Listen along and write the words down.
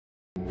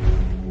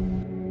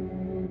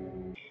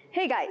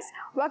Hey guys,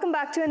 welcome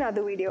back to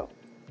another video.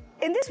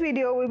 In this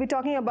video, we'll be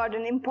talking about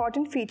an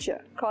important feature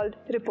called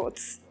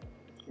reports.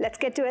 Let's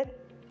get to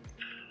it.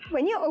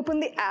 When you open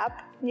the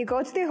app, you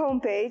go to the home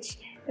page.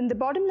 In the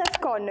bottom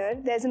left corner,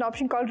 there's an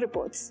option called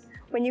reports.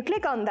 When you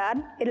click on that,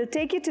 it'll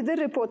take you to the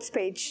reports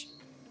page.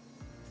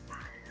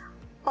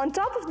 On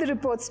top of the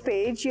reports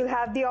page, you'll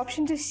have the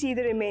option to see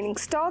the remaining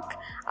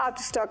stock,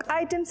 out-of-stock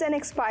items, and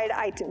expired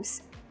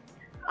items.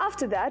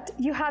 After that,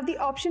 you have the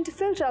option to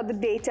filter out the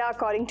data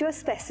according to a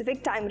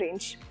specific time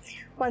range.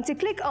 Once you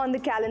click on the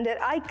calendar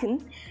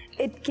icon,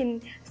 it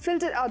can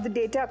filter out the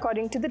data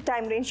according to the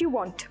time range you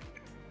want.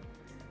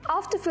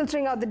 After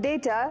filtering out the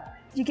data,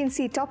 you can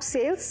see top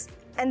sales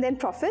and then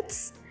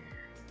profits.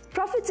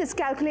 Profits is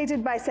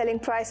calculated by selling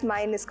price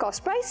minus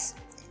cost price.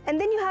 And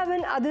then you have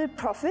an other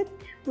profit,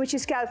 which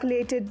is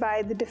calculated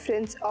by the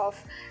difference of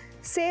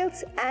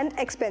sales and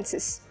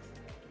expenses.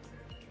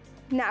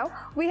 Now,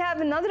 we have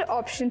another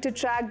option to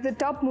track the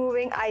top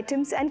moving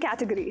items and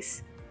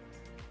categories.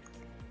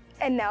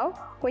 And now,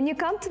 when you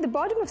come to the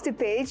bottom of the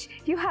page,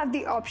 you have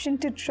the option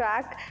to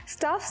track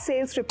staff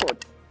sales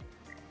report.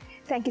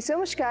 Thank you so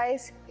much,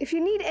 guys. If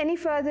you need any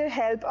further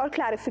help or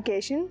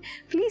clarification,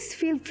 please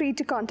feel free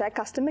to contact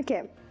customer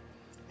care.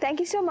 Thank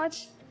you so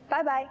much.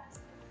 Bye-bye.